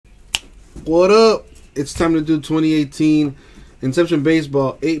What up? It's time to do 2018 Inception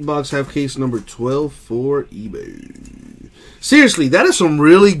Baseball 8-box half case number 12 for eBay. Seriously, that is some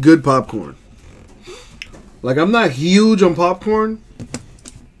really good popcorn. Like, I'm not huge on popcorn,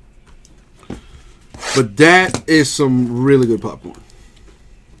 but that is some really good popcorn.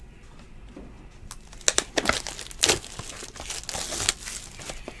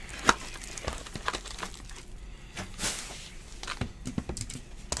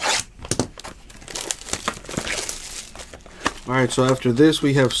 Alright, so after this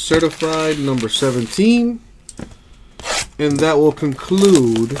we have certified number 17. And that will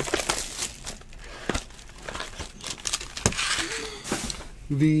conclude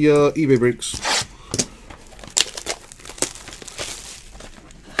the eBay breaks.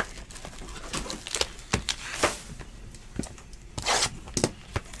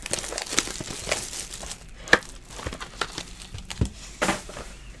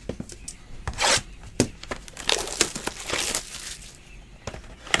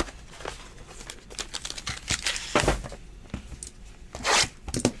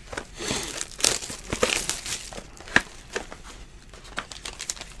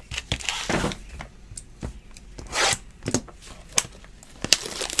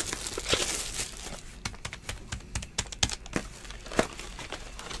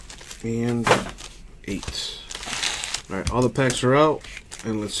 And 8. Alright, all the packs are out,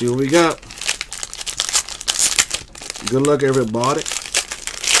 and let's see what we got. Good luck, everybody.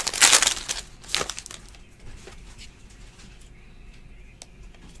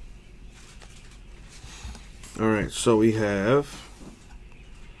 Alright, so we have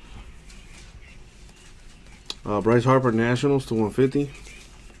Bryce Harper Nationals to 150.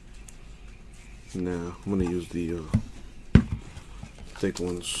 Nah, I'm going to use the thick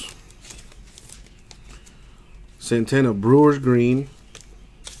ones. Santana Brewers green,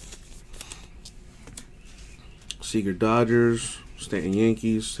 Seager Dodgers, Stanton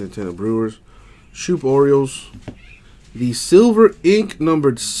Yankees, Santana Brewers, Shoop Orioles, the silver ink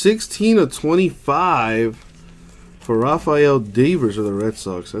numbered 16 of 25 for Rafael Devers of the Red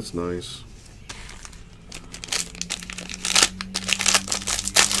Sox. That's nice.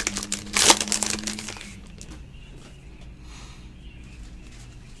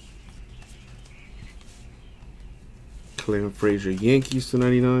 Clem Frazier Yankees to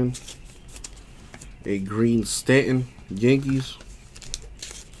 99. A green Stanton Yankees.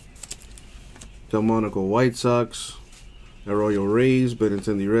 Delmonico White Sox. Arroyo Rays.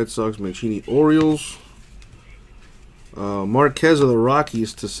 Benintendi Red Sox. Mancini Orioles. Marquez of the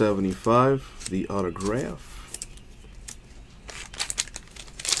Rockies to 75. The autograph.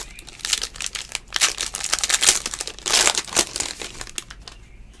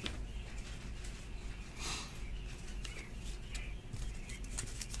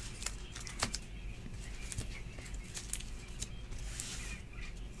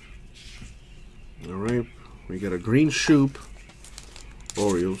 Alright, we got a green Shoop,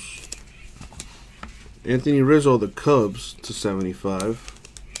 Orioles. Anthony Rizzo, the Cubs, to 75.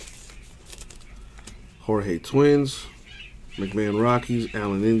 Jorge Twins. McMahon Rockies,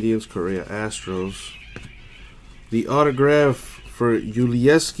 Allen Indians, Correa Astros. The autograph for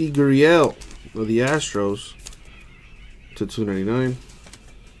Yulieski Gurriel of the Astros to 299.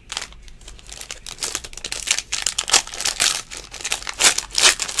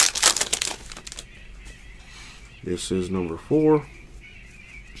 This is number 4.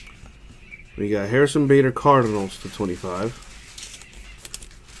 We got Harrison Bader Cardinals to 25.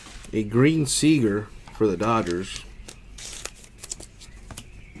 A green Seager for the Dodgers.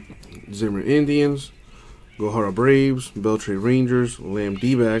 Zimmer Indians. Gohara Braves. Beltre Rangers. Lamb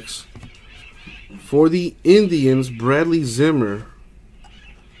D-backs. For the Indians, Bradley Zimmer.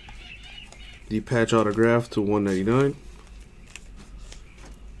 The patch autograph to 199.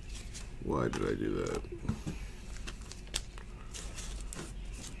 Why did I do that?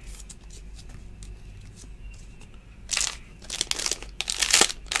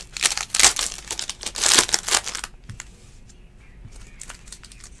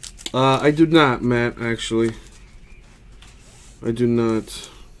 I do not, Matt, actually. I do not.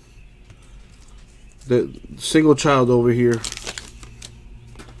 The single child over here.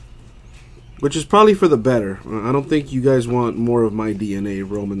 Which is probably for the better. I don't think you guys want more of my DNA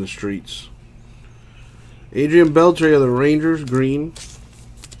roaming the streets. Adrian Beltre of the Rangers, green.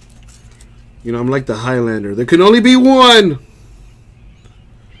 You know, I'm like the Highlander. There can only be one!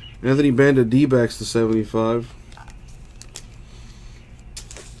 Anthony Banda D-backs to 75.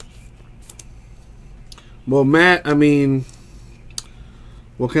 Well, Matt, I mean,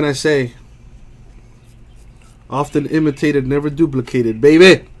 what can I say? Often imitated, never duplicated,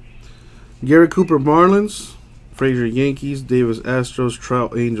 baby. Gary Cooper Marlins, Frazier Yankees, Davis Astros,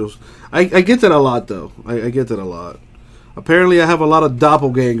 Trout Angels. I get that a lot though. I get that a lot. Apparently I have a lot of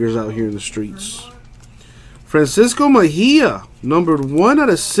doppelgangers out here in the streets. Francisco Mejia, numbered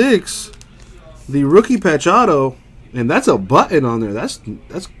 1/6. The rookie patch auto, and that's a button on there. That's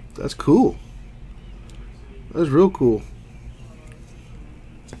cool. That's real cool.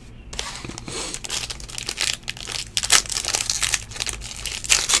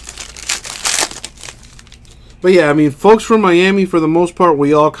 But yeah, I mean, folks from Miami, for the most part,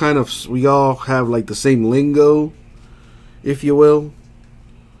 we all have like the same lingo, if you will.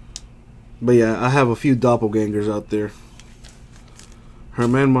 But yeah, I have a few doppelgangers out there.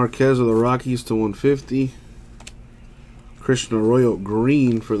 Herman Marquez of the Rockies to 150. Christian Arroyo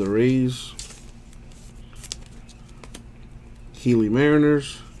green for the Rays. Healy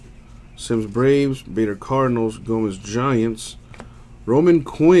Mariners. Sims Braves. Bader Cardinals. Gomez Giants. Roman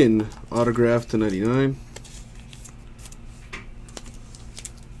Quinn autograph to 99.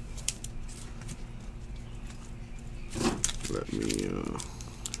 Let me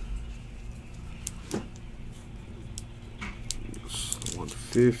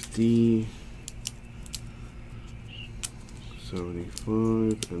 150,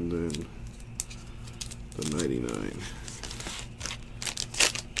 75, and then the 99.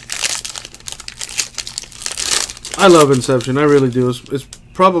 I love Inception. I really do. It's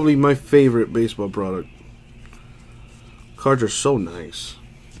probably my favorite baseball product. Cards are so nice.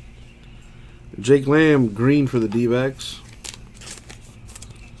 Jake Lamb green for the D-backs.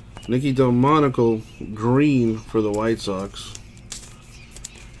 Nicky Delmonico green for the White Sox.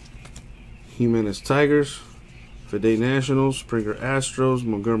 Jimenez Tigers. Fede Nationals. Springer Astros.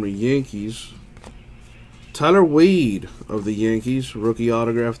 Montgomery Yankees. Tyler Wade of the Yankees. Rookie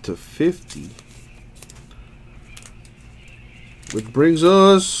autograph to 50. Which brings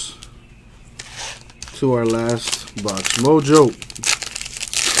us to our last box mojo.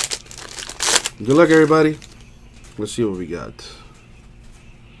 Good luck, everybody. Let's see what we got.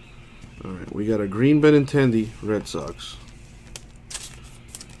 Alright, we got a green Benintendi, Red Sox.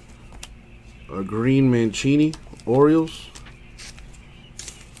 A green Mancini, Orioles.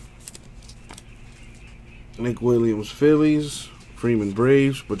 Nick Williams, Phillies. Freeman,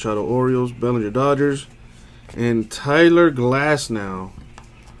 Braves. Machado, Orioles. Bellinger, Dodgers. And Tyler Glasnow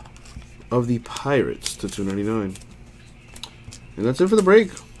of the Pirates to 299. And that's it for the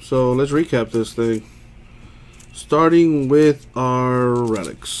break. So let's recap this thing. Starting with our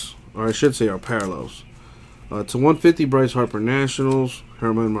relics. Or I should say our parallels. To 150, Bryce Harper Nationals.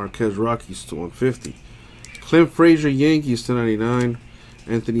 Herman Marquez Rockies to 150. Clint Frazier Yankees to 99.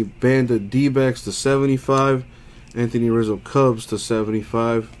 Anthony Banda D-backs to 75. Anthony Rizzo Cubs to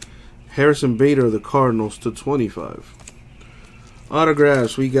 75. Harrison Bader of the Cardinals to 25.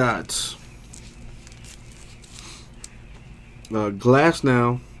 Autographs, we got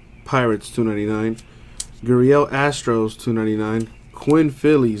Glasnow Pirates 299. Gurriel Astros 299. Quinn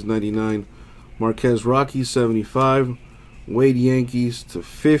Phillies 99. Marquez Rockies 75. Wade Yankees to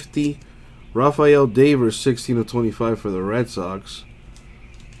 50. Rafael Devers 16 of 25 for the Red Sox.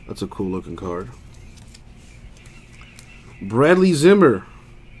 That's a cool looking card. Bradley Zimmer,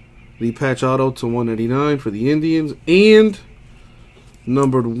 the patch auto to 199 for the Indians, and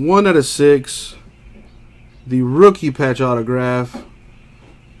numbered 1/6, the rookie patch autograph,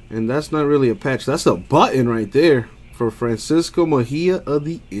 and that's not really a patch, that's a button right there for Francisco Mejia of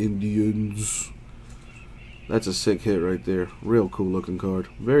the Indians. That's a sick hit right there. Real cool looking card.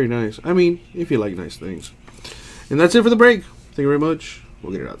 Very nice. I mean, if you like nice things. And that's it for the break. Thank you very much.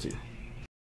 We'll get it out to you.